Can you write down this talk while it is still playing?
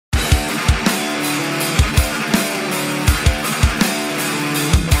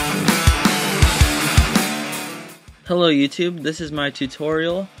Hello YouTube, this is my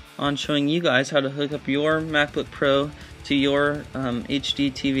tutorial on showing you guys how to hook up your MacBook Pro to your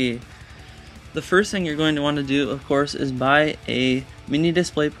HD TV. The first thing you're going to want to do, of course, is buy a mini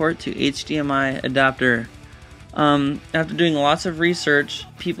DisplayPort to HDMI adapter. After doing lots of research,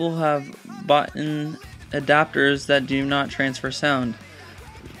 people have bought in adapters that do not transfer sound.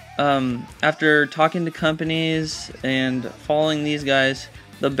 After talking to companies and following these guys,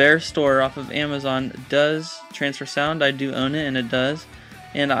 the Bear store off of Amazon does transfer sound. I do own it and it does.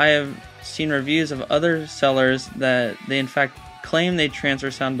 And I have seen reviews of other sellers that they in fact claim they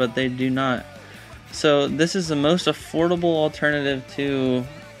transfer sound, but they do not. So this is the most affordable alternative to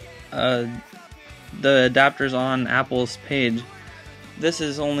the adapters on Apple's page. This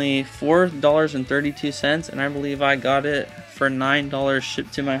is only $4.32, and I believe I got it for $9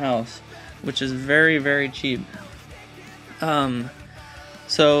 shipped to my house, which is very, very cheap.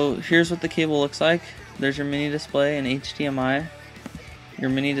 So here's what the cable looks like. There's your mini display and HDMI, your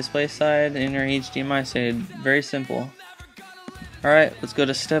mini display side and your HDMI side. Very simple. Alright, let's go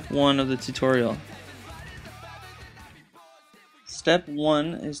to step 1 of the tutorial. Step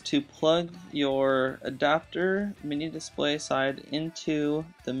 1 is to plug your adapter mini display side into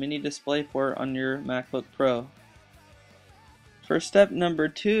the mini display port on your MacBook Pro. For step number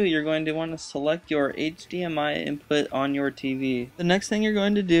 2, you're going to want to select your HDMI input on your TV. The next thing you're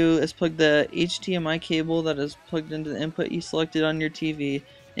going to do is plug the HDMI cable that is plugged into the input you selected on your TV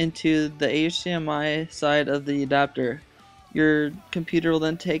into the HDMI side of the adapter. Your computer will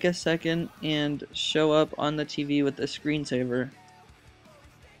then take a second and show up on the TV with a screensaver.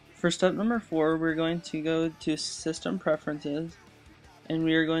 For step number 4, we're going to go to System Preferences and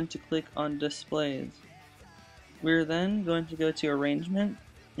we are going to click on Displays. We're then going to go to Arrangement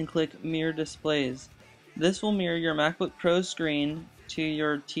and click Mirror Displays. This will mirror your MacBook Pro screen to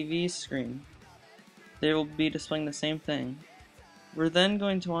your TV screen. They will be displaying the same thing. We're then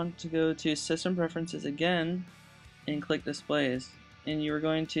going to want to go to System Preferences again and click Displays. And you're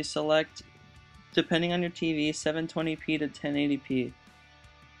going to select, depending on your TV, 720p to 1080p.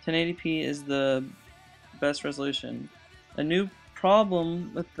 1080p is the best resolution. A new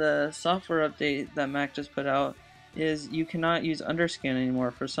problem with the software update that Mac just put out is you cannot use underscan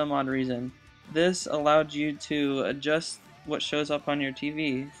anymore for some odd reason. This allowed you to adjust what shows up on your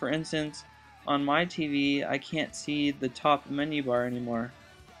TV. For instance, on my TV I can't see the top menu bar anymore.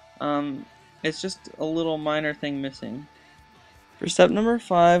 It's just a little minor thing missing. For step number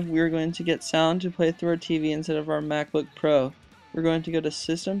 5, we're going to get sound to play through our TV instead of our MacBook Pro. We're going to go to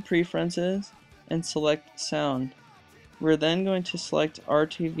System Preferences and select Sound. We're then going to select our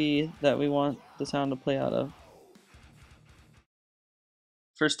TV that we want the sound to play out of.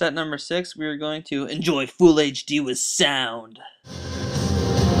 For step number 6, we are going to enjoy full HD with sound. They've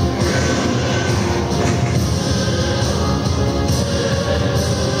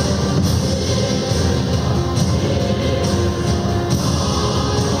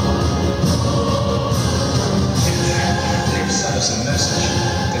sent us a message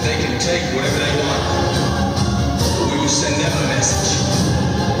that they can take whatever they want. We will send them a message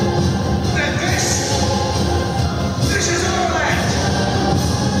that this is our land.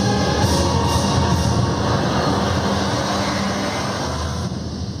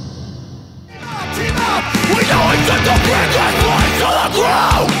 Team up! We know it's a